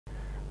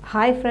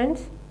Hi friends,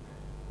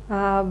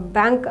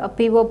 bank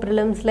PO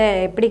prelims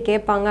எப்படி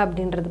கேட்பாங்க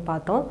அப்படின்றது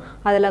பார்த்தோம்.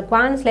 அதில்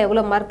குவான்ஸில்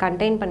எவ்வளோ மார்க்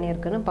கண்டெயின்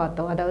பண்ணியிருக்குன்னு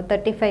பார்த்தோம். அதாவது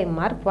 35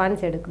 மார்க்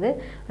குவான்ஸ் எடுக்குது.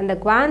 அந்த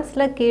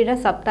குவான்ஸில் கீழே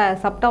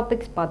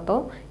சப்டாபிக்ஸ்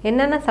பார்த்தோம்.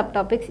 என்னென்ன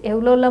சப்டாபிக்ஸ்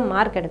எவ்வளோ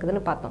மார்க்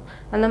எடுக்குதுன்னு பார்த்தோம்.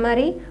 அந்த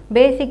மாதிரி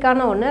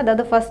பேசிக்கான ஒன்று,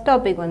 அதாவது ஃபர்ஸ்ட்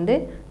டாபிக் வந்து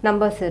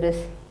நம்பர்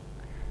சீரிஸ்.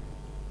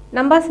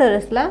 நம்பர்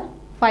சீரிஸில்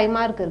 5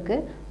 மார்க்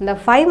இருக்குது. இந்த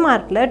 5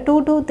 மார்க்கில் 2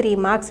 to 3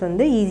 மார்க்ஸ்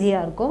வந்து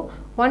ஈஸியாக இருக்கும்,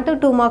 1 to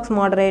 2 மார்க்ஸ்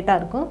மாடரேட்டாக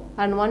இருக்கும்,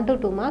 அண்ட் 1 to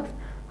 2 மார்க்ஸ்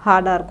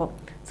ஹார்டாக இருக்கும்.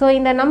 ஸோ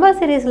இந்த நம்பர்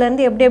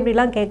சீரீஸ்லேருந்து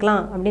எப்படிலாம்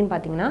கேட்கலாம் அப்படின்னு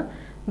பார்த்தீங்கன்னா,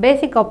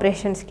 பேசிக்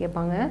ஆப்ரேஷன்ஸ்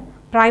கேட்பாங்க,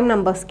 ப்ரைம்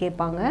நம்பர்ஸ்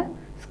கேட்பாங்க,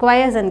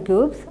 squares and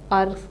cubes,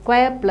 R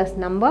square plus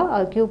number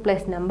R cube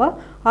plus number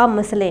R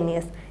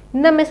miscellaneous.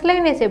 இந்த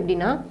மிஸ்லேனியஸ்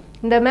எப்படின்னா,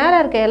 இந்த மேலே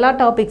இருக்க எல்லா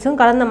டாபிக்ஸும்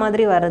கலந்த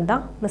மாதிரி வர்றது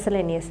தான்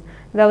மிஸ்லேனியஸ்.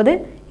 அதாவது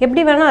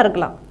எப்படி வேணால்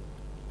இருக்கலாம்,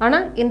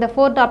 ஆனால் இந்த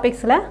 4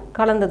 டாபிக்ஸில்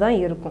கலந்து தான்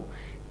இருக்கும்.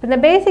 இந்த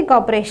பேசிக்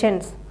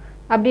ஆப்ரேஷன்ஸ்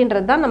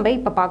அப்படின்றது தான் நம்ம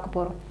இப்போ பார்க்க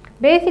போகிறோம்.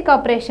 பேசிக்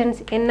ஆப்ரேஷன்ஸ்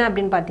என்ன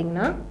அப்படின்னு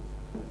பார்த்தீங்கன்னா,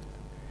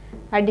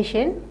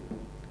 addition,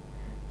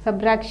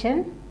 subtraction,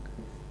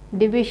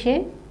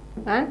 division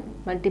and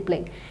multiply.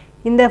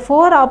 இந்த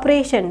 4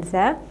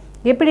 ஆப்ரேஷன்ஸை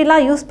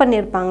எப்படிலாம் யூஸ்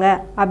பண்ணியிருப்பாங்க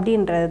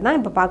அப்படின்றது தான்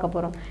இப்போ பார்க்க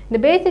போகிறோம். இந்த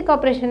பேசிக்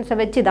ஆப்ரேஷன்ஸை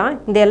வச்சு தான்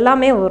இந்த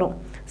எல்லாமே வரும்.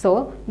 ஸோ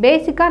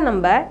பேசிக்காக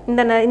நம்ம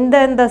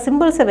இந்த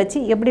சிம்பிள்ஸை வச்சு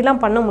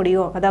எப்படிலாம் பண்ண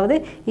முடியும், அதாவது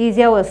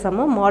ஈஸியாக ஒரு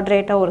சம்மும்,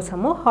 மாட்ரேட்டாக ஒரு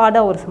சம்மும்,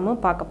 ஹார்டாக ஒரு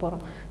சம்மும் பார்க்க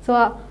போகிறோம். ஸோ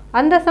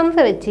அந்த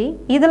சம்ஸை வச்சு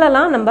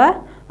இதிலலாம் நம்ம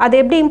அது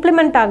எப்படி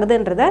இம்ப்ளிமெண்ட்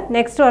ஆகுதுன்றதை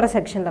நெக்ஸ்ட் வர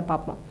செக்ஷனில்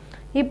பார்ப்போம்.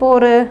 இப்போது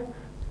ஒரு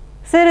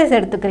சீரீஸ்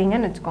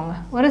எடுத்துக்கிறீங்கன்னு வச்சுக்கோங்க.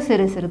 ஒரு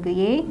சீரீஸ்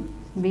இருக்குது, A,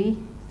 B,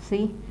 C,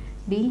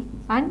 D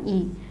and E.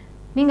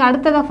 நீங்கள்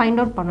அடுத்ததாக ஃபைண்ட்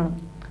அவுட் பண்ணணும்.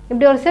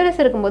 இப்படி ஒரு சீரீஸ்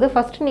இருக்கும்போது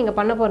ஃபஸ்ட்டு நீங்கள்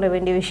பண்ண போகிற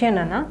வேண்டிய விஷயம்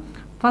என்னென்னா,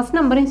 ஃபஸ்ட்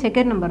நம்பரையும்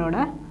செகண்ட் நம்பரோட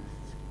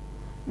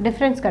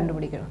டிஃப்ரென்ஸ்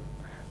கண்டுபிடிக்கணும்.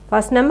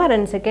 ஃபஸ்ட் நம்பர்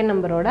அண்ட் செகண்ட்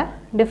நம்பரோட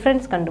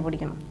டிஃப்ரென்ஸ்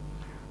கண்டுபிடிக்கணும்.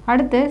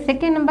 அடுத்து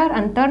செகண்ட் நம்பர்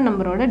அண்ட் தேர்ட்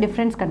நம்பரோட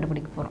டிஃப்ரென்ஸ்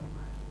கண்டுபிடிக்க போகிறோம்.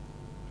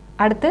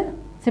 அடுத்து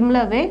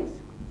சிமிலர்வே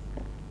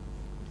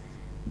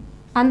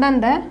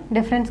அந்தந்த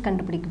டிஃப்ரென்ஸ்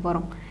கண்டுபிடிக்க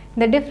போகிறோம்.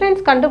 இந்த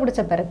டிஃப்ரென்ஸ்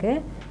கண்டுபிடிச்ச பிறகு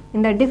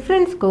இந்த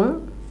டிஃப்ரென்ஸ்க்கும்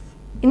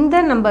இந்த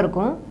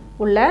நம்பருக்கும்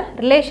உள்ள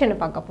ரிலேஷனை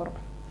பார்க்க போகிறோம்.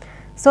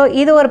 ஸோ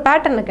இது ஒரு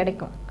பேட்டர்னு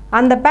கிடைக்கும்.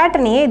 அந்த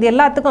பேட்டர்னையே இது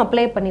எல்லாத்துக்கும்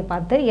அப்ளை பண்ணி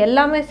பார்த்து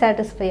எல்லாமே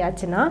சாட்டிஸ்ஃபை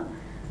ஆச்சுன்னா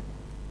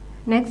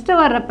நெக்ஸ்ட்டு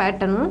வர்ற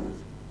பேட்டர்னும்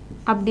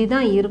அப்படி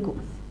தான்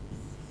இருக்கும்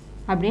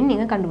அப்படின்னு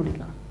நீங்கள்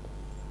கண்டுபிடிக்கலாம்.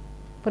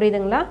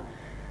 புரியுதுங்களா?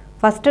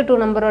 ஃபஸ்ட்டு 2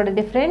 நம்பரோட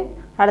டிஃப்ரென்ஸ்,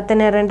 அடுத்த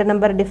 2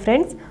 நம்பர்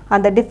டிஃப்ரென்ஸ்,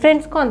 அந்த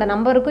டிஃப்ரென்ஸ்க்கும் அந்த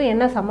நம்பருக்கும்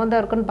என்ன சம்மந்தம்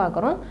இருக்குன்னு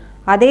பார்க்குறோம்.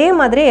 அதே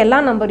மாதிரி எல்லா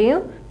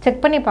நம்பரையும்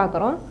செக் பண்ணி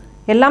பார்க்குறோம்.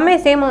 எல்லாமே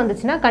சேமாக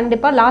வந்துச்சுன்னா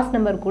கண்டிப்பாக லாஸ்ட்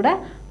நம்பர் கூட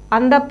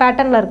அந்த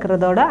பேட்டர்னில்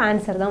இருக்கிறதோட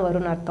ஆன்சர் தான்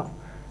வரும்னு அர்த்தம்.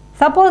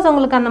 சப்போஸ்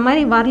உங்களுக்கு அந்த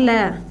மாதிரி வரல,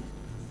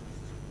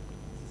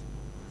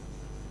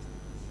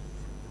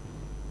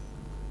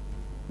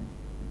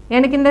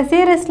 எனக்கு இந்த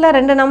சீரீஸில்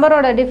 2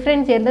 நம்பரோட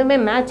டிஃப்ரென்ஸ் எதுவுமே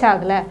மேட்ச்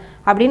ஆகலை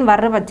அப்படின்னு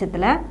வர்ற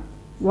பட்சத்தில்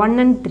 1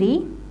 and 3,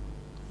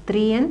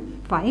 3 and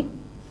 5,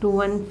 2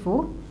 and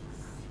 4.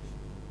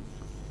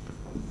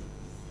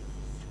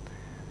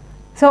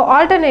 So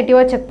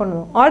ஆல்டர்னேட்டிவாக check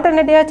பண்ணுவோம்.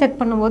 ஆல்டர்னேட்டிவாக செக்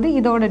பண்ணும்போது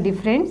இதோட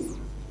டிஃப்ரென்ஸ்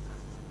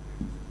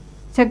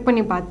செக்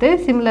பண்ணி பார்த்து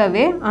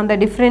சிமிலர்வே அந்த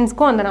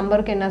டிஃப்ரென்ஸ்க்கும் அந்த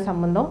நம்பருக்கு என்ன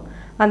சம்மந்தம்,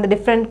 அந்த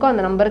டிஃப்ரெண்ட்க்கும்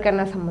அந்த நம்பருக்கு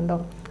என்ன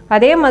சம்மந்தம்,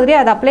 அதே மாதிரி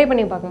அதை அப்ளை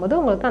பண்ணி பார்க்கும்போது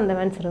உங்களுக்கு அந்த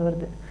ஆன்சர்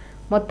வருது.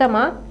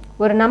 மொத்தமாக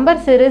ஒரு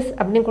நம்பர் சீரீஸ்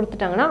அப்படின்னு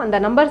கொடுத்துட்டாங்கன்னா அந்த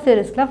நம்பர்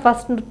சீரீஸில்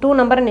ஃபஸ்ட் 2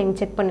 நம்பரை நீங்கள்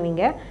செக்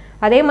பண்ணுவீங்க.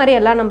 அதே மாதிரி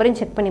எல்லா நம்பரையும்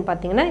செக் பண்ணி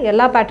பார்த்தீங்கன்னா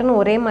எல்லா பேட்டர்னும்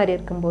ஒரே மாதிரி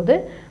இருக்கும்போது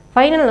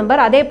ஃபைனல்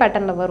நம்பர் அதே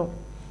பேட்டர்னில் வரும்.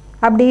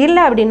 அப்படி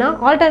இல்லை அப்படின்னா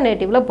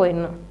ஆல்டர்னேட்டிவில்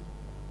போயிடணும்.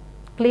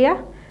 கிளியர்?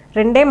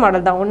 2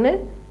 மாடல் தான், ஒன்று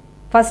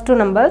first 2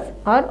 numbers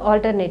are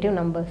alternative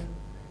numbers.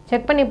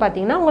 Check பண்ணி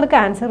பார்த்தீங்கன்னா உங்களுக்கு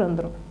ஆன்சர்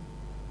வந்துடும்.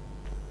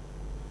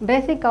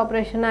 பேசிக்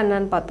ஆப்ரேஷனாக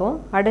என்னென்னு பார்த்தோம்.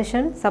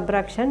 Addition,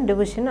 subtraction,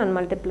 division and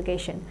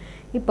multiplication.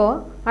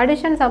 இப்போது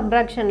அடிஷன்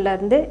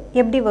சப்ட்ராக்ஷன்லேருந்து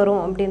எப்படி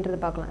வரும் அப்படின்றது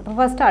பார்க்கலாம். இப்போ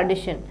ஃபஸ்ட்டு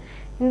அடிஷன்.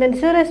 இந்த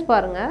சீரீஸ்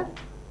பாருங்கள்,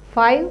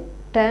 5,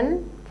 10,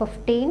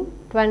 15,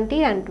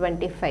 20 and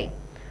 25.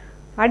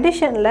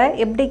 அடிஷனில்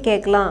எப்படி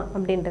கேட்கலாம்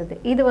அப்படின்றது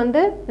இது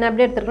வந்து நான்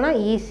எப்படி எடுத்துருக்கேன்னா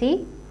ஈஸி,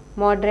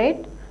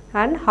 மாட்ரேட்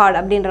அண்ட் ஹார்ட்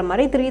அப்படின்ற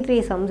மாதிரி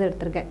 3 சம்ஸ்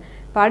எடுத்திருக்கேன்.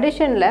 இப்போ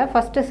அடிஷனில்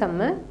ஃபஸ்ட்டு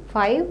சம்மு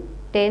 5,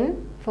 10,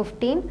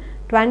 15,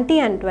 20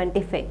 and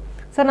 25.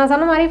 ஸோ நான்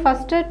சொன்ன மாதிரி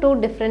ஃபஸ்ட்டு 2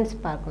 டிஃப்ரென்ஸ்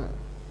பார்க்கணும்.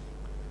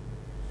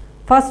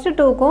 ஃபஸ்ட்டு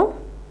 2க்கும்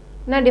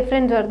என்ன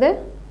டிஃப்ரென்ஸ் வருது?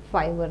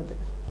 5 வருது.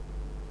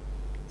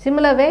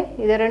 சிமிலர்வே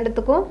இது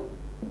 2த்துக்கும்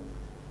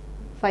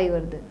 5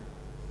 வருது.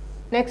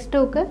 நெக்ஸ்ட்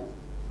 2க்கு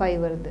 5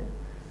 வருது.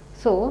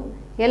 ஸோ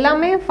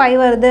எல்லாமே 5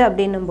 வருது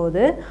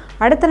அப்படின்னும்போது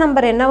அடுத்த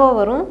நம்பர் என்னவோ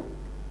வரும்?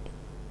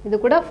 இது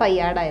கூட 5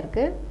 ஆட்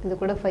ஆகிருக்கு, இது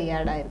கூட 5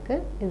 ஆட் ஆகிருக்கு,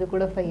 இது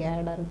கூட 5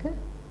 ஆட் ஆகிருக்கு.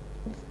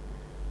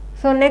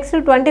 ஸோ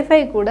நெக்ஸ்ட்டு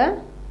 25 கூட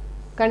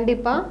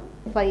கண்டிப்பாக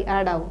 5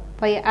 ஆட் ஆகும்.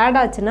 5 ஆட்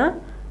ஆச்சுன்னா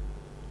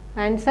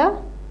ஆன்சர்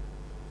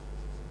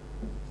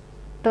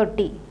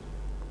 30.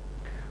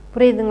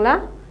 புரியுதுங்களா?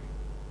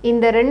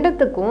 இந்த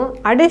 2த்துக்கும்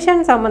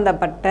அடிஷன்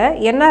சம்மந்தப்பட்ட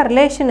என்ன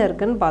ரிலேஷன்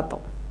இருக்குதுன்னு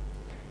பார்த்தோம்.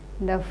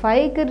 இந்த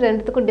 5க்கு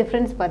 2த்துக்கும்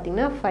டிஃப்ரென்ஸ்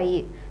பார்த்திங்கன்னா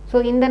 5. ஸோ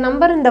இந்த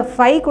நம்பர் இந்த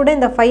 5 கூட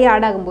இந்த 5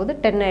 ஆட் ஆகும்போது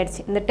 10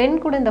 ஆயிடுச்சு. இந்த 10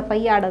 கூட இந்த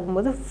 5 ஆட்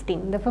ஆகும்போது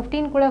 15. இந்த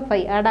 15 கூட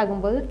 5 ஆட்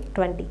ஆகும்போது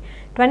 20.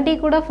 20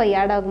 கூட 5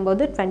 ஆட்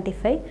ஆகும்போது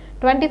 25.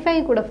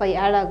 25 கூட 5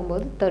 ஆட்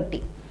ஆகும்போது 30.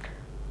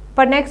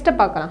 இப்போ நெக்ஸ்ட்டு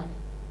பார்க்கலாம்.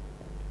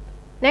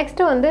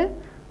 நெக்ஸ்ட்டு வந்து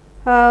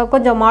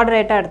கொஞ்சம்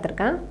மாடரேட்டாக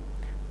எடுத்திருக்கேன்.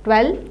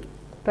 12,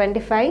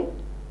 25,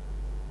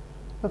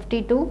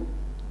 52,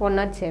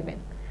 107.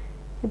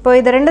 இப்போ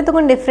இது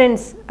ரெண்டுத்துக்கும்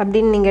டிஃப்ரென்ஸ்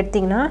அப்படின்னு நீங்கள்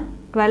எடுத்திங்கன்னா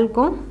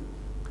 12க்கும்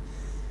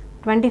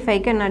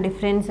 25க்கு என்ன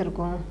டிஃப்ரென்ஸ்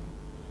இருக்கும்?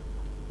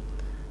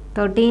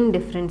 13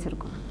 டிஃப்ரென்ஸ்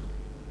இருக்கும்.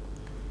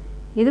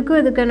 இதுக்கும்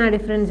இதுக்கு என்ன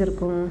டிஃப்ரென்ஸ்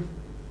இருக்கும்?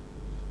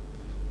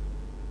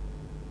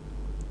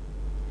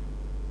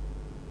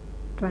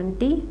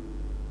 25,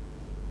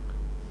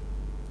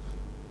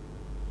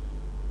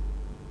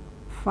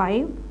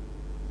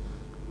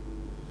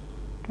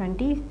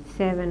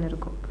 27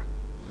 இருக்கும்.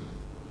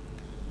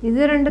 இது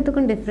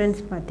ரெண்டுத்துக்கும் டிஃப்ரென்ஸ்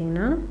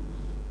பார்த்தீங்கன்னா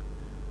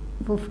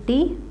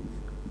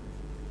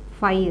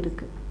 55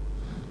 இருக்குது.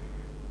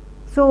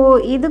 ஸோ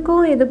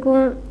இதுக்கும்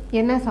இதுக்கும்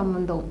என்ன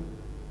சம்மந்தம்?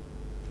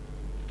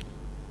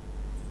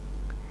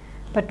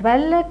 இப்போ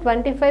 12,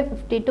 25,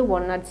 52,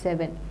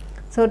 107.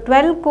 ஸோ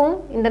 12க்கும்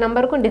இந்த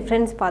நம்பருக்கும்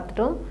டிஃப்ரென்ஸ்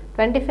பார்த்துட்டோம்.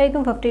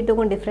 25க்கும்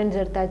 52க்கும் டிஃப்ரென்ஸ்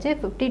எடுத்தாச்சு.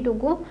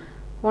 52க்கும்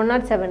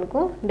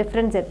 107க்கும்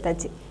டிஃப்ரென்ஸ்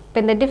எடுத்தாச்சு. இப்போ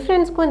இந்த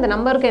டிஃப்ரென்ஸ்க்கும் இந்த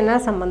நம்பருக்கும் என்ன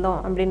சம்மந்தம்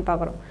அப்படின்னு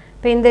பார்க்குறோம்.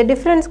 இப்போ இந்த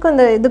டிஃப்ரென்ஸ்க்கும்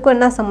இந்த இதுக்கும்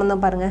என்ன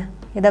சம்மந்தம் பாருங்கள்.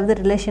 ஏதாவது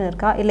ரிலேஷன்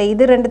இருக்கா, இல்லை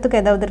இது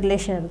ரெண்டுத்துக்கும் ஏதாவது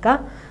ரிலேஷன் இருக்கா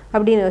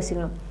அப்படின்னு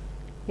யோசிக்கணும்.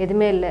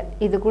 எதுவுமே இல்லை.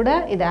 இது கூட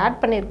இதை ஆட்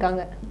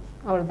பண்ணியிருக்காங்க,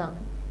 அவ்வளோதான்.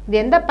 இது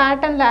எந்த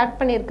பேட்டர்னில் ஆட்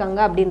பண்ணியிருக்காங்க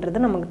அப்படின்றது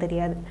நமக்கு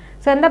தெரியாது.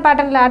 ஸோ எந்த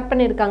பேட்டர்னில் ஆட்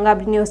பண்ணியிருக்காங்க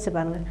அப்படின்னு யோசிச்சு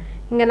பாருங்கள்.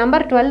 இங்கே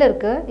நம்பர் 12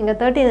 இருக்குது, இங்கே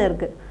 13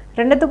 இருக்குது.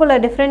 ரெண்டுத்துக்குள்ள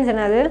டிஃப்ரென்ஸ்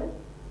என்னது?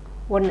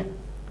 1.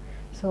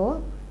 ஸோ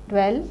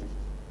 12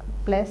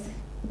 +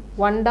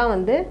 1 தான்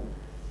வந்து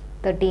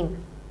 13,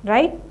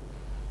 ரைட்?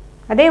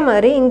 அதே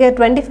மாதிரி இங்கே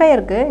 25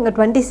 இருக்குது, இங்கே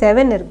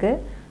 27 இருக்குது.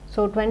 ஸோ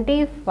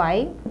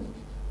 25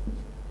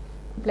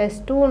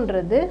 +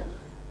 2ன்றது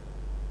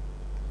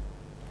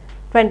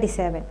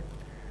 27.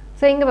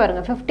 ஸோ இங்கே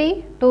பாருங்கள்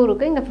 52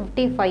 இருக்குது, இங்கே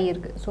 55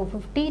 இருக்குது. ஸோ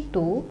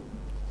 52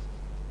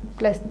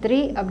 + 3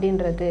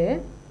 அப்படின்றது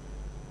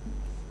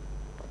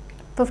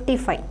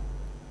 55.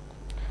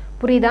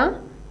 புரியுதா?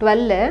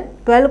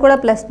 12 கூட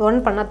 +1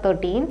 பண்ணால்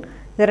 13.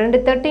 இது ரெண்டு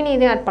 13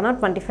 இதையும் ஆட் பண்ணால்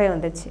 25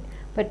 வந்துச்சு.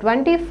 இப்போ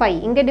 25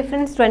 இங்கே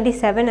டிஃப்ரென்ஸ்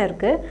 27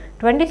 இருக்குது.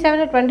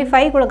 27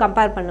 25 கூட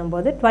கம்பேர்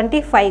பண்ணும்போது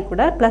 25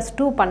 கூட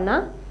 +2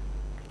 பண்ணால்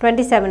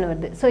 27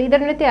 வருது. ஸோ இதை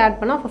ரெண்டுத்தையும் ஆட்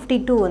பண்ணால்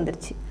 52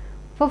 வந்துருச்சு.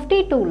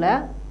 52ல்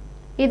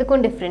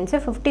இதுக்கும் டிஃப்ரென்ஸு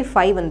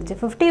 55 வந்துச்சு.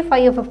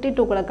 55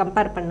 52 கூட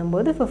கம்பேர்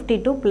பண்ணும்போது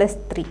 52 +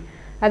 3.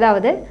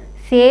 அதாவது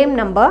சேம்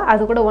நம்பர்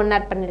அது கூட 1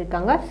 ஆட்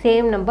பண்ணியிருக்காங்க,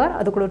 சேம் நம்பர்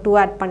அது கூட 2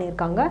 ஆட்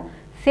பண்ணியிருக்காங்க,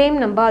 சேம்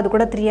நம்பர் அது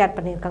கூட 3 ஆட்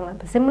பண்ணியிருக்காங்க.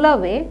 இப்போ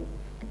சிமிலர்வே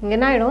இங்கே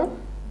என்ன ஆகிடும்?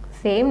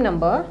 சேம்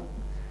நம்பர்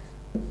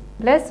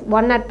ப்ளஸ்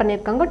 1 ஆட்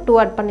பண்ணியிருக்காங்க, 2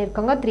 ஆட்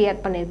பண்ணியிருக்காங்க, 3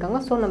 ஆட் பண்ணியிருக்காங்க.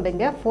 ஸோ நம்ம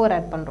இங்கே 4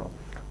 ஆட் பண்ணுறோம்.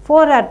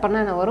 4 ஆட்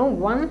பண்ணால் என்ன வரும்?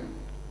 4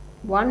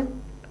 1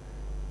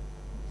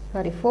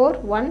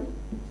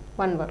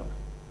 1 வரும்.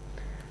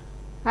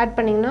 ஆட்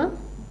பண்ணிங்கன்னா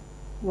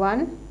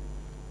 1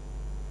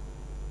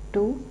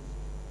 2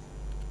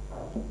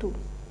 2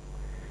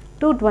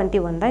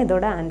 221 தான்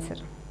இதோட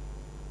ஆன்சர்.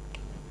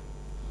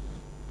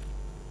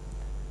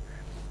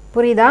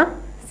 புரியுதா?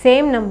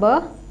 Same number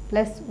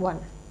plus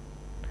 1.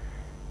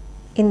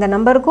 இந்த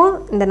நம்பருக்கும்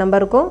இந்த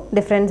நம்பருக்கும்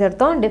டிஃப்ரென்ஸ்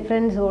எடுத்தோம்.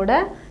 டிஃப்ரென்ஸோட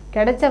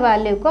கிடைச்ச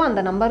வேல்யூக்கும்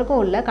அந்த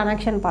நம்பருக்கும் உள்ள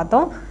கனெக்ஷன்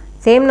பார்த்தோம்.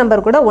 சேம்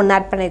நம்பர் கூட 1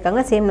 ஆட்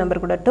பண்ணியிருக்காங்க, சேம்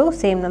நம்பர் கூட 2,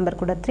 சேம்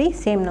நம்பர் கூட 3,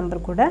 சேம்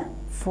நம்பர் கூட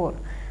 4.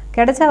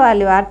 கிடைச்ச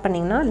வேல்யூ ஆட்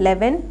பண்ணிங்கன்னா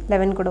 11,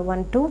 11 கூட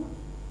 1 2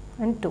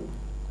 and 2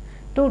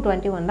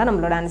 221 தான்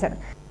நம்மளோட ஆன்சர்.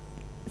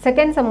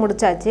 செகண்ட் சம்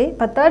முடிச்சாச்சு.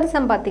 இப்போ தேர்ட்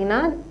சம் பார்த்தீங்கன்னா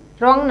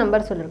ராங்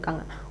நம்பர்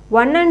சொல்லியிருக்காங்க.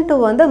 1 and 2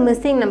 வந்து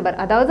மிஸ்ஸிங் நம்பர்,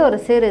 அதாவது ஒரு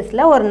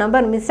சீரீஸில் ஒரு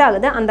நம்பர் மிஸ்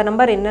ஆகுது, அந்த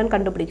நம்பர் என்னன்னு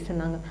கண்டுபிடிக்க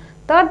சொன்னாங்க.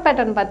 தேர்ட்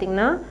பேட்டர்ன்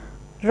பார்த்தீங்கன்னா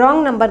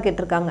ராங் நம்பர்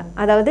கேட்டிருக்காங்க.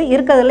 அதாவது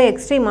இருக்கிறதுல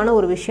எக்ஸ்ட்ரீமான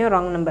ஒரு விஷயம்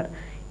ராங் நம்பர்.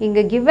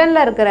 இங்கே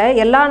கிவனில் இருக்கிற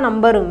எல்லா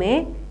நம்பருமே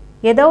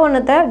ஏதோ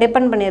ஒன்றத்தை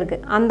டிபெண்ட் பண்ணியிருக்கு.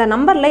 அந்த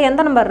நம்பரில்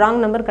எந்த நம்பர்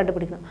ராங் நம்பர்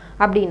கண்டுபிடிக்கணும்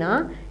அப்படின்னா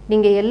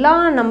நீங்கள் எல்லா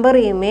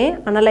நம்பரையுமே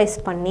அனலைஸ்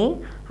பண்ணி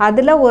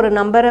அதில் ஒரு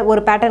நம்பரை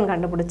ஒரு பேட்டர்ன்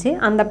கண்டுபிடிச்சி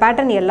அந்த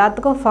பேட்டர்ன்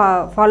எல்லாத்துக்கும்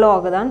ஃபாலோ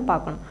ஆகுதான்னு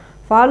பார்க்கணும்.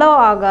 ஃபாலோ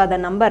ஆகாத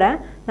நம்பரை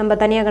நம்ம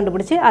தனியாக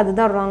கண்டுபிடிச்சி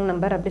அதுதான் ராங்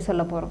நம்பர் அப்படி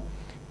சொல்ல போகிறோம்.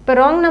 இப்போ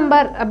ராங்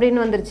நம்பர்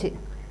அப்படின்னு வந்துருச்சு.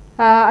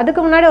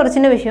 அதுக்கு முன்னாடி ஒரு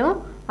சின்ன விஷயம்,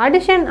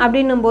 அடிஷன்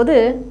அப்படின்னும் போது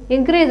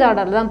இன்க்ரீஸ்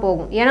ஆர்டர் தான்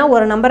போகும். ஏன்னா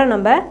ஒரு நம்பரை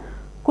நம்ம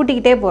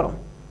கூட்டிக்கிட்டே போகிறோம்.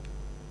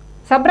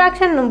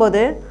 சப்ராக்ஷன்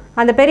போது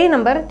அந்த பெரிய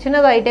நம்பர்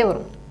சின்னதாகிட்டே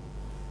வரும்.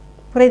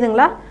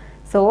 புரியுதுங்களா?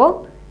 ஸோ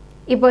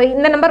இப்போ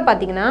இந்த நம்பர்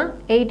பார்த்தீங்கன்னா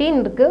 18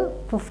 இருக்குது,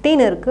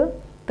 15 இருக்குது,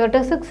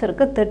 36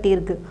 இருக்குது, 30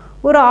 இருக்குது.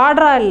 ஒரு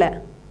ஆர்டராக இல்லை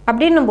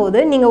அப்படின்னும் போது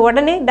நீங்கள்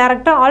உடனே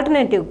டேரெக்டாக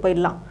ஆல்டர்னேட்டிவ்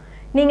போயிடலாம்.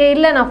 நீங்கள்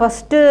இல்லை நான்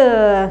ஃபஸ்ட்டு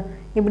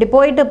இப்படி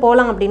போயிட்டு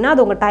போகலாம் அப்படின்னா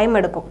அது உங்கள் டைம்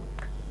எடுக்கும்.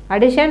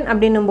 அடிஷன்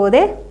அப்படின்னும்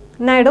போதே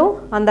என்ன ஆகிடும்?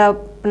 அந்த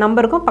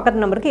நம்பருக்கும்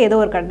பக்கத்து நம்பருக்கு ஏதோ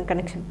ஒரு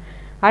கனெக்ஷன்.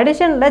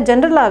 அடிஷனில்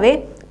ஜென்ரலாகவே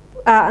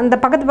அந்த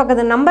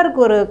பக்கத்து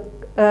நம்பருக்கு ஒரு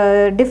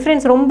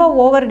டிஃப்ரென்ஸ், ரொம்ப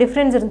ஓவர்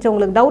டிஃப்ரென்ஸ் இருந்துச்சு,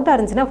 உங்களுக்கு டவுட்டாக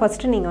இருந்துச்சுன்னா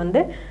ஃபஸ்ட்டு நீங்கள்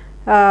வந்து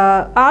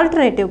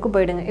ஆல்டர்னேட்டிவ்க்கு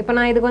போயிடுங்க. இப்போ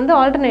நான் இதுக்கு வந்து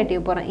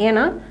ஆல்டர்னேட்டிவ் போகிறேன்.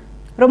 ஏன்னா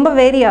ரொம்ப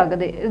வேரி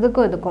ஆகுது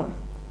இதுக்கும் இதுக்கும்.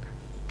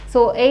 ஸோ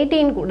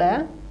 18 கூட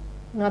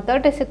நான்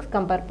 36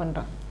 கம்பேர்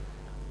பண்ணுறேன்.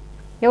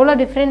 எவ்வளோ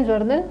டிஃப்ரென்ஸ்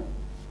வருது?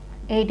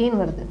 18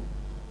 வருது.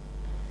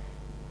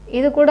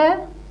 இது கூட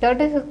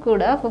 36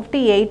 கூட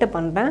 58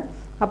 பண்ணுறேன்.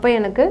 அப்போ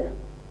எனக்கு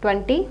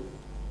 22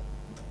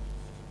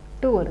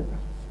 வருது.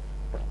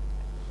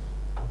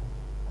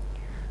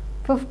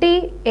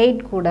 58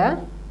 கூட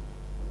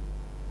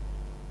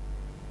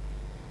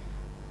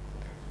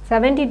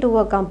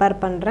 72 கம்பேர்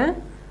பண்ணுறேன்.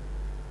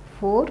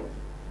 4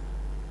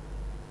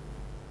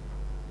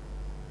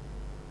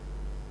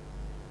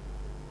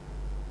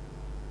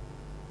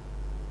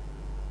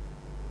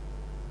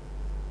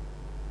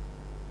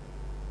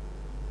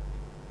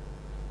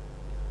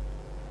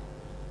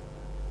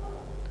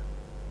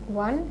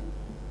 1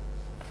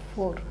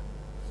 4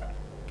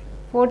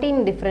 14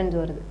 டிஃப்ரென்ஸ்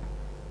வருது.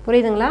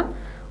 புரியுதுங்களா?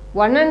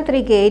 1 and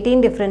 3க்கு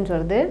 18 டிஃப்ரென்ஸ்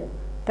வருது.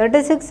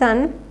 36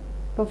 and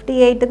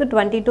 58க்கு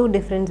 22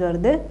 டிஃப்ரென்ஸ்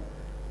வருது.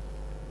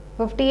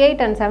 58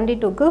 and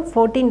 72க்கு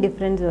 14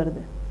 டிஃப்ரென்ஸ்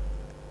வருது.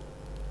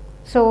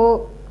 ஸோ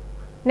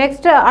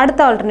நெக்ஸ்ட்டு அடுத்த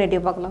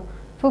ஆல்டர்னேட்டிவ் பார்க்கலாம்.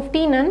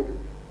 15 and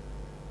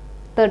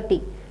 30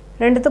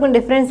 ரெண்டுத்துக்கும்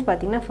டிஃப்ரென்ஸ்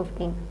பார்த்தீங்கன்னா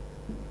 15.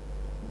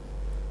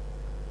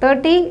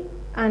 30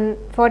 and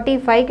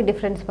 45க்கு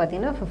டிஃப்ரென்ஸ்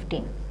பார்த்தீங்கன்னா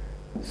 15.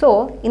 ஸோ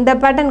இந்த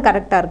பேட்டர்ன்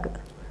கரெக்டாக இருக்குது.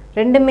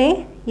 ரெண்டுமே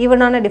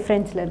ஈவனான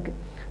டிஃப்ரென்ஸில் இருக்குது.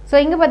 ஸோ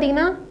இங்கே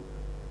பார்த்தீங்கன்னா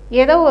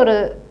ஏதோ ஒரு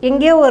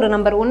எங்கேயோ ஒரு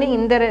நம்பர் ஒன்று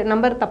இந்த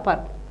நம்பர் தப்பாக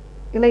இருக்குது,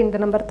 இல்லை இந்த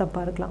நம்பர்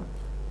தப்பாக இருக்கலாம்.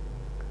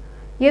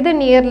 எது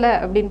நியரில்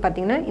அப்படின்னு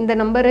பார்த்தீங்கன்னா இந்த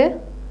நம்பரு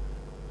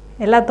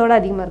எல்லாத்தோட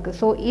அதிகமாக இருக்குது.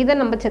 ஸோ இதை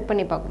நம்ம செக்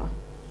பண்ணி பார்க்கலாம்.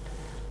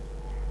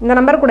 இந்த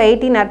நம்பர் கூட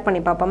 18 ஆட்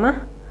பண்ணி பார்ப்போமா?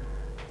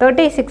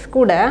 36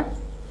 கூட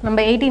நம்ம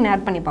 18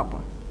 ஆட் பண்ணி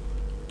பார்ப்போம்.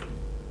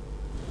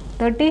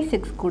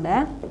 36 கூட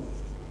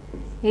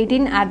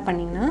 18 ஆட்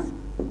பண்ணிங்கன்னா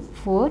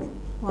 4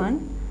 1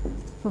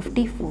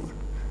 54.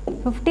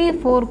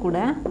 54 கூட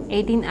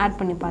 18 ஆட்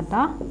பண்ணி பார்த்தா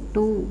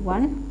 2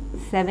 1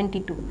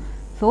 72.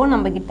 ஸோ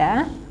நம்மக்கிட்ட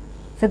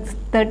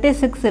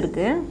 36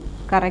 இருக்குது,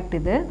 கரெக்ட்.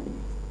 இது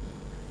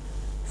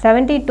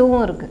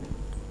 72வும் இருக்குது.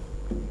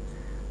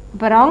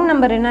 இப்போ ராங்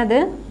நம்பர் என்னது?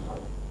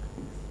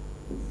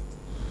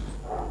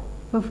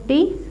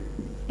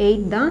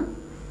 58 தான்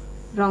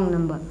ராங்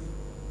நம்பர்.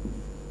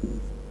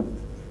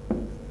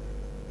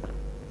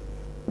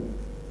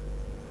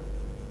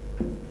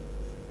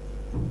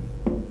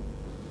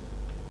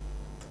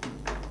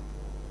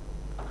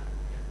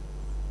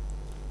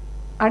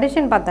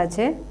 அடிஷன்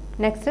பார்த்தாச்சு.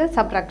 நெக்ஸ்ட்டு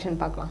சப்ட்ராக்ஷன்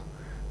பார்க்கலாம்.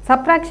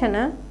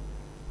 சப்ட்ராக்ஷனை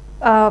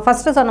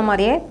ஃபஸ்ட்டு சொன்ன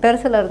மாதிரியே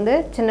பெருசுலேருந்து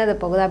சின்னது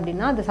போகுது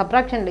அப்படின்னா அது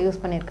சப்ட்ராக்ஷனில் யூஸ்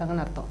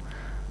பண்ணியிருக்காங்கன்னு அர்த்தம்.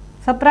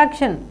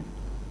 சப்ட்ராக்ஷன்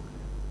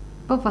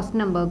இப்போ ஃபஸ்ட்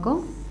நம்பருக்கும்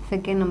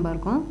செகண்ட்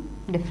நம்பருக்கும்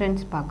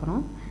டிஃப்ரென்ஸ்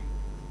பார்க்குறோம்.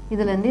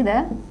 இதுலேருந்து இதை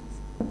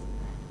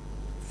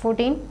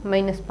 14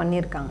 மைனஸ்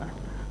பண்ணியிருக்காங்க.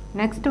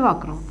 நெக்ஸ்ட்டு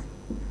பார்க்குறோம்,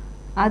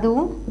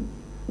 அதுவும்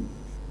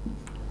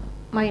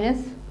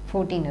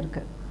 -14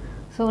 இருக்குது.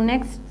 ஸோ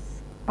நெக்ஸ்ட்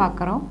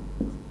பார்க்குறோம்,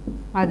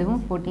 அதுவும்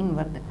 14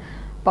 வருது.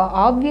 இப்போ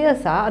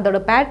ஆப்வியஸாக அதோட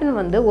பேட்டர்ன்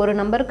வந்து ஒரு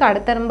நம்பருக்கு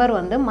அடுத்த நம்பர்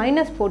வந்து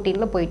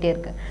 -14ல் போயிட்டே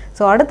இருக்குது.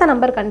 ஸோ அடுத்த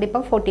நம்பர்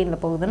கண்டிப்பாக 14ல்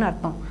போகுதுன்னு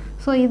அர்த்தம்.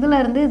 ஸோ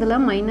இதிலேருந்து இதில்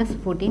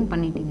 -14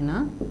 பண்ணிட்டீங்கன்னா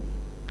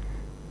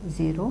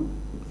 0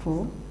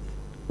 4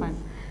 1.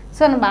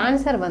 ஸோ நம்ம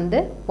ஆன்சர் வந்து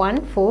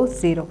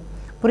 140.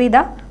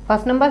 புரியுதா?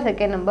 ஃபஸ்ட் நம்பர்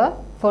செகண்ட் நம்பர்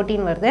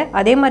 14 வருது.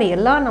 அதே மாதிரி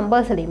எல்லா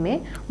நம்பர்ஸ்லையுமே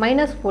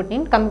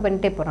 -14 கம்மி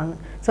பண்ணிட்டே போகிறாங்க.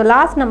 ஸோ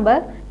லாஸ்ட்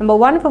நம்பர் நம்ம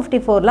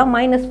 154ல்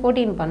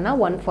 -14 பண்ணால்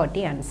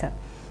 140 ஆன்சர்.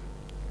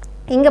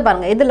 இங்கே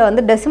பாருங்கள், இதில்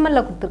வந்து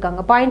டெசிமலில்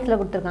கொடுத்துருக்காங்க, பாயிண்ட்ஸில்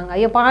கொடுத்துருக்காங்க.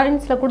 ஐயோ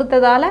பாயிண்ட்ஸில்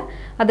கொடுத்ததால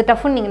அது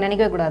டஃப்னு நீங்கள்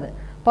நினைக்கவே கூடாது.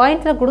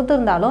 பாயிண்ட்ஸில்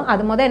கொடுத்துருந்தாலும்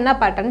அது முதல் என்ன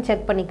பேட்டர்ன்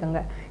செக் பண்ணிக்கோங்க.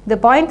 இது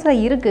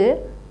பாயிண்ட்ஸில் இருக்குது,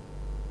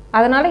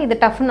 அதனால் இது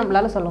டஃப்னு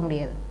நம்மளால் சொல்ல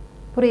முடியாது.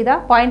 புரியுதா?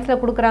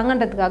 பாயிண்ட்ஸில்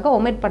கொடுக்குறாங்கன்றதுக்காக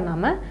ஒமிட்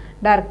பண்ணாமல்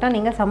டேரெக்டாக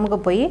நீங்கள் சம்முக்கு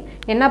போய்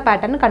என்ன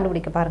பேட்டர்னு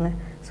கண்டுபிடிக்க பாருங்கள்.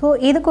 ஸோ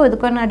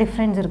இதுக்கும் என்ன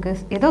டிஃப்ரென்ஸ்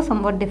இருக்குது? ஏதோ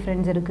சம்வாட்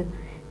டிஃப்ரென்ஸ் இருக்குது.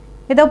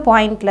 ஏதோ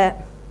பாயிண்டில்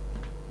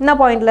என்ன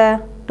பாயிண்டில்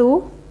 2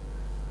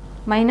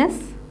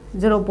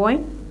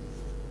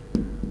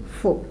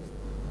 -0.4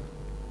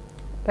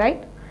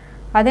 ரைட்.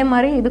 அதே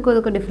மாதிரி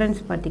இதுக்கும் டிஃப்ரென்ஸ்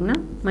பார்த்திங்கன்னா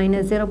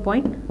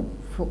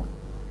 -0.4.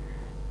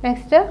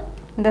 நெக்ஸ்ட்டு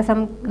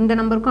இந்த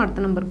நம்பருக்கும் அடுத்த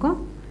நம்பருக்கும்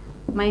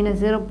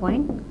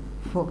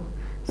 -0.4.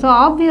 ஸோ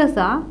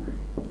ஆப்வியஸாக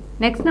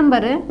நெக்ஸ்ட்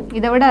நம்பரு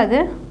இதை விட அது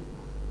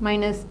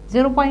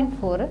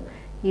 -0.4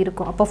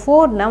 இருக்கும். அப்போ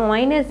 4ல்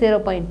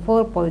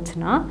 -0.4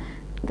 போயிடுச்சுன்னா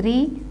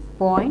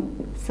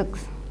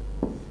 3.6.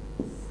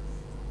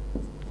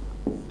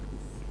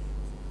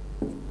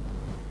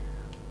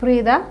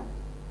 புரியுதா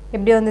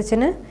எப்படி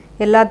வந்துச்சுன்னு?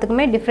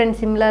 எல்லாத்துக்குமே டிஃப்ரெண்ட்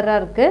சிமிலராக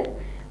இருக்குது.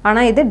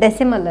 ஆனால் இது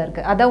டெசிமலில்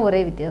இருக்குது, அதான் ஒரே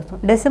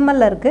வித்தியாசம்.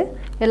 டெசிமலில் இருக்குது,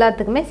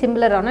 எல்லாத்துக்குமே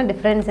சிமிலரான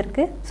டிஃப்ரென்ஸ்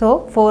இருக்குது. ஸோ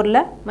 4ல்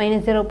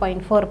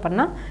 -0.4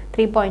 பண்ணால்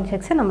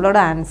 3.6 நம்மளோட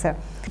answer.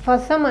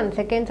 First sum and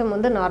second sum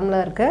வந்து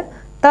நார்மலாக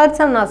இருக்குது. தேர்ட்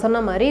சம் நான் சொன்ன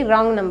மாதிரி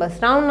ராங்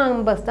நம்பர்ஸ்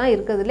தான்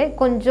இருக்கிறதுலே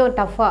கொஞ்சம்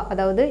டஃப்பாக,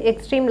 அதாவது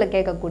எக்ஸ்ட்ரீமில்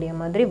கேட்கக்கூடிய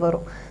மாதிரி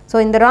வரும். ஸோ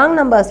இந்த ராங்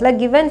நம்பர்ஸில்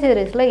கிவன்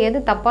சீரீஸில் எது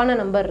தப்பான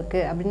நம்பர்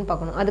இருக்குது அப்படின்னு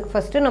பார்க்கணும். அதுக்கு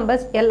ஃபஸ்ட்டு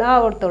நம்பர்ஸ்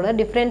எல்லாத்தோட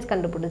டிஃப்ரென்ஸ்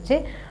கண்டுபிடிச்சி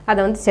அதை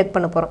வந்து செக்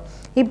பண்ண போகிறோம்.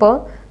 இப்போது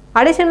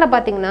அடிஷனில்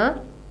பார்த்தீங்கன்னா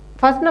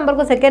ஃபர்ஸ்ட்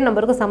நம்பருக்கும் செகண்ட்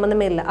நம்பருக்கும்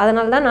சம்மந்தமே இல்லை.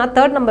 அதனால தான் நான்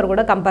தேர்ட் நம்பர்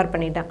கூட கம்பேர்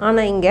பண்ணிட்டேன்.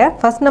 ஆனால் இங்கே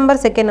first number,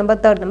 second number,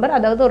 third number,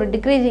 அதாவது ஒரு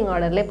டிக்ரீசிங்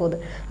ஆர்டர்லேயே போகுது.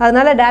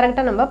 அதனால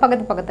டேரெக்டாக நம்ம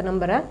பக்கத்து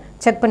நம்பரை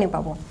செக் பண்ணி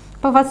பார்ப்போம்.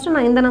 இப்போ ஃபஸ்ட்டு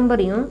நான் இந்த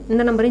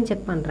நம்பரையும்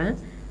செக் பண்ணுறேன்.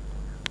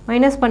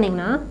 மைனஸ்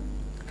பண்ணிங்கன்னா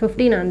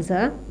 15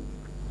 ஆன்சர்.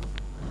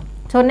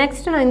 ஸோ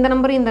நெக்ஸ்ட்டு நான் இந்த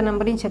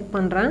நம்பரையும் செக்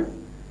பண்ணுறேன்.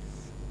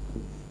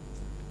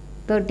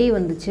 30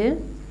 வந்துச்சு.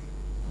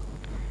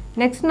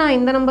 நெக்ஸ்ட் நான்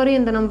இந்த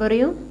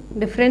நம்பரையும்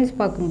டிஃப்ரென்ஸ்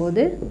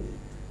பார்க்கும்போது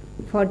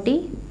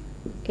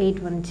 48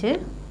 வந்துச்சு.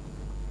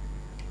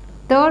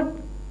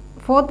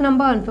 Fourth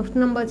number and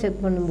fifth number check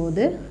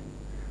பண்ணும்போது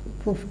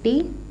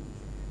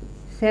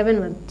 57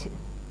 வந்துச்சு.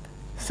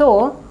 ஸோ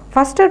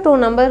ஃபஸ்ட்டு 2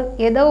 நம்பர்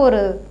ஏதோ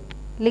ஒரு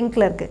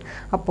லிங்கில் இருக்குது.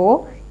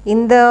 அப்போது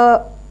இந்த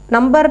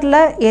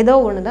நம்பரில் ஏதோ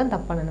ஒன்று தான்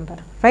தப்பான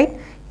நம்பர், ரைட்?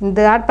 இந்த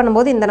ஆட்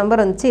பண்ணும்போது இந்த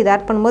நம்பர் வந்துச்சு, இது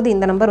ஆட் பண்ணும்போது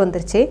இந்த நம்பர்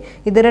வந்துருச்சு.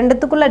 இது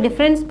ரெண்டுத்துக்குள்ள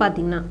டிஃப்ரென்ஸ்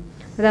பார்த்திங்கன்னா,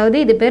 அதாவது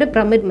இது பேர்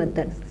பிரமிட்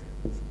மெத்தட்.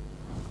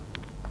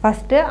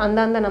 ஃபஸ்ட்டு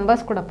அந்த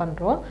நம்பர்ஸ் கூட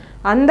பண்ணுறோம்,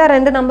 அந்த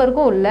 2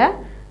 நம்பருக்கும் உள்ள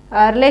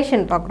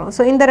ரிலேஷன் பார்க்குறோம்.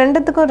 ஸோ இந்த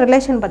ரெண்டுத்துக்கும்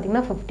ரிலேஷன்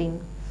பார்த்திங்கன்னா 15.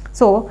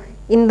 ஸோ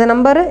இந்த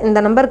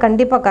நம்பர்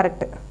கண்டிப்பாக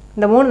கரெக்டு,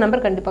 இந்த 3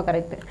 நம்பர் கண்டிப்பாக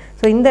கரெக்டு.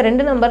 ஸோ இந்த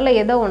 2 நம்பரில்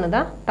ஏதோ ஒன்று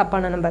தான்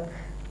தப்பான நம்பர்.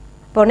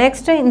 இப்போ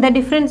நெக்ஸ்ட்டு இந்த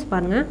டிஃப்ரென்ஸ்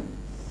பாருங்கள்,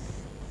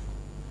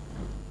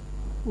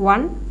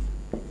 1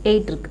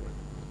 8 இருக்குது.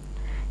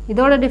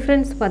 இதோட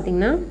டிஃப்ரென்ஸ்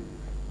பார்த்திங்கன்னா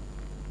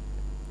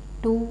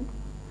 2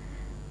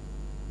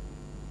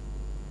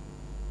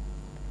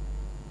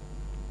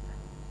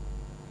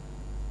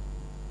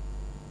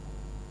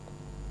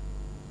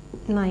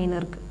 9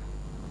 இருக்குது.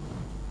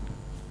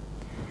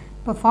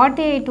 இப்போ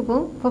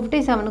 48க்கும்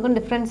 57க்கும்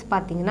டிஃப்ரென்ஸ்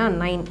பார்த்தீங்கன்னா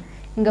 9.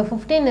 இங்கே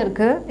 15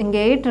 இருக்குது, இங்கே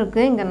 8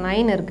 இருக்குது, இங்கே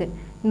 9 இருக்குது.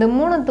 இந்த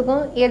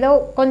மூணுத்துக்கும் ஏதோ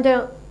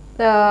கொஞ்சம்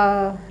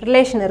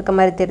ரிலேஷன் இருக்க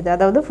மாதிரி தெரியுது.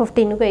 அதாவது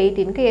 15க்கும்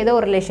 18க்கும் ஏதோ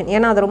ஒரு ரிலேஷன்,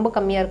 ஏன்னா அது ரொம்ப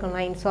கம்மியாக இருக்கும்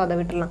 9. ஸோ அதை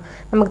விட்டுடலாம்.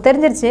 நமக்கு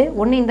தெரிஞ்சிருச்சு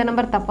ஒன்று இந்த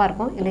நம்பர் தப்பாக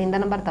இருக்கும், இல்லை இந்த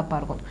நம்பர் தப்பாக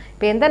இருக்கும்.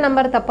 இப்போ எந்த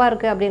நம்பர் தப்பாக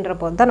இருக்குது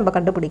அப்படின்றப்போ தான் நம்ம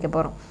கண்டுபிடிக்க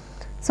போகிறோம்.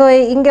 ஸோ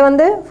இங்கே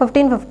வந்து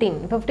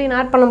 15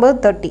 ஆட் பண்ணும்போது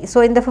 30. ஸோ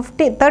இந்த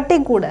 30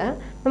 கூட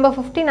நம்ம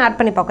 15 ஆட்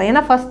பண்ணி பார்ப்போம்.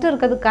 ஏன்னா ஃபஸ்ட்டு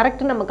இருக்கிறது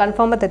கரெக்டு நம்ம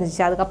கன்ஃபார்மாக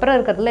தெரிஞ்சிச்சு, அதுக்கப்புறம்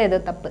இருக்கிறதுல ஏதோ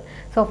தப்பு.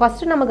 ஸோ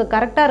ஃபஸ்ட்டு நமக்கு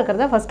கரெக்டாக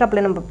இருக்கிறத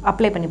ஃபஸ்ட்டு நம்ம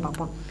அப்ளை பண்ணி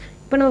பார்ப்போம்.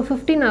 இப்போ நம்ம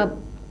 15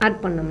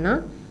 ஆட் பண்ணோம்னா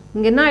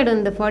இங்கே என்ன ஆகிடும்,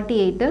 இந்த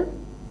 48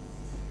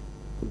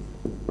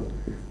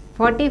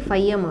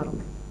 45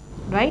 மாறும்,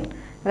 ரைட்?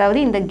 அதாவது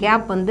இந்த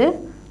கேப் வந்து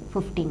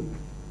 15.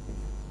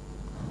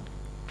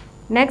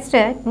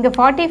 நெக்ஸ்ட்டு இங்கே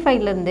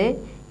 45லேருந்து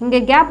இங்கே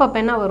கேப் அப்போ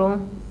என்ன வரும்,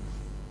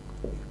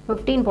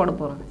 15 போட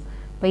போகிறோம்.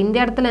 இப்போ இந்த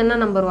இடத்துல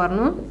என்ன நம்பர்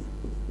வரணும்,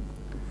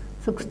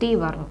 60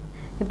 வரணும்.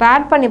 இப்போ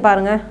ஆட் பண்ணி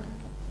பாருங்கள்.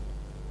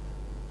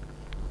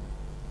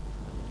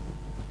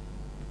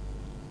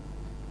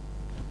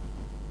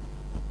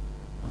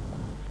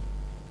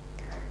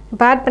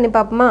 இப்போ ஆட் பண்ணி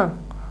பார்ப்போமா,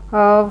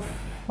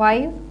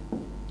 5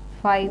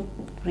 5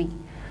 3.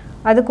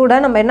 அது கூட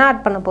நம்ம என்ன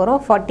ஆட் பண்ண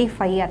போகிறோம்,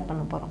 45 ஆட்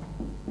பண்ண போகிறோம்.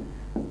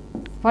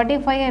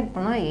 45 ஆட்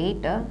பண்ணால்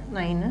 8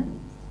 9.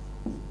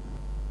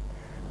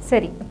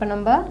 சரி, இப்போ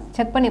நம்ம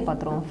செக் பண்ணி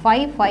பார்த்துருவோம்.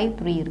 5 5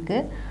 3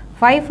 இருக்குது.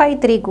 5 5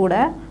 3 கூட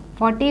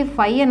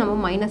 45 நம்ம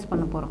மைனஸ்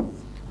பண்ண போகிறோம்.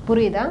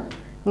 புரியுதா?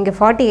 இங்கே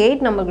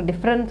 48 நமக்கு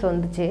டிஃப்ரென்ஸ்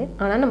வந்துச்சு,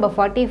 ஆனால் நம்ம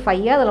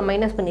 45 அதில்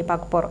மைனஸ் பண்ணி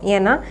பார்க்க போகிறோம்.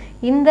 ஏன்னா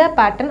இந்த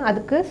பேட்டர்ன்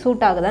அதுக்கு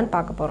சூட் ஆகுதான்னு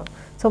பார்க்க போகிறோம்.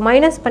 ஸோ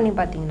மைனஸ் பண்ணி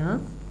பார்த்தீங்கன்னா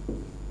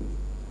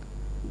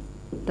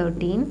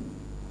 13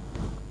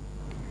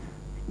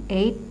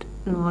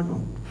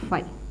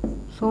 805.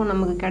 ஸோ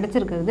நமக்கு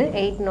கிடச்சிருக்கிறது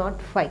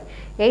 805.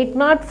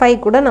 805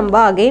 கூட நம்ம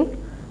அகெயின்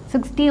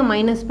 60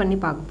 மைனஸ் பண்ணி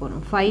பார்க்க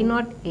போகிறோம்.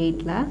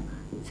 508ல்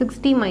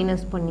 60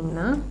 மைனஸ்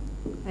பண்ணிங்கன்னா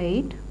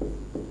 8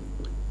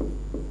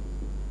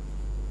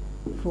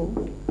 4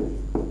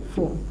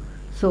 4.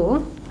 ஸோ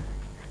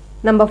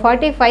நம்ம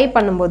 45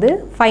 பண்ணும்போது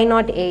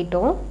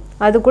 508ம்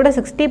அது கூட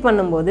 60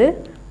 பண்ணும்போது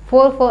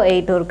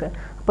 448 இருக்குது.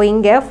 அப்போ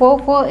இங்கே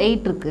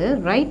 448 இருக்குது,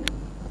 ரைட்?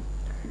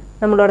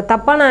 நம்மளோட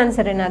தப்பான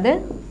ஆன்சர் என்னது,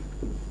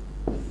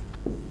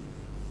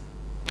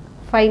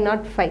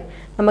 505.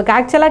 நமக்கு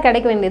ஆக்சுவலாக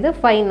கிடைக்க வேண்டியது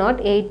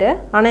 508.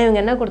 ஆனால் இவங்க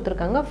என்ன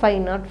கொடுத்துருக்காங்க,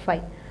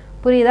 505.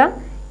 புரியுதா?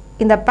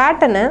 இந்த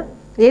பேட்டர்னை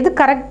எது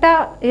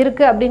கரெக்டாக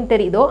இருக்குது அப்படின்னு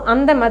தெரியுதோ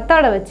அந்த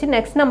மெத்தடை வச்சு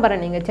நெக்ஸ்ட் நம்பரை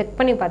நீங்கள் செக்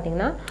பண்ணி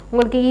பார்த்தீங்கன்னா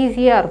உங்களுக்கு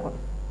ஈஸியாக இருக்கும்.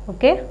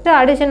 ஓகே,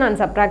 அடிஷன்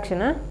அண்ட்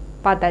சப்ட்ராக்ஷனை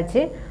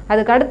பார்த்தாச்சு.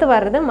 அதுக்கு அடுத்து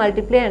வர்றது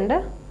மல்டிப்ளை அண்ட்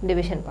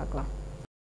டிவிஷன் பார்க்கலாம்.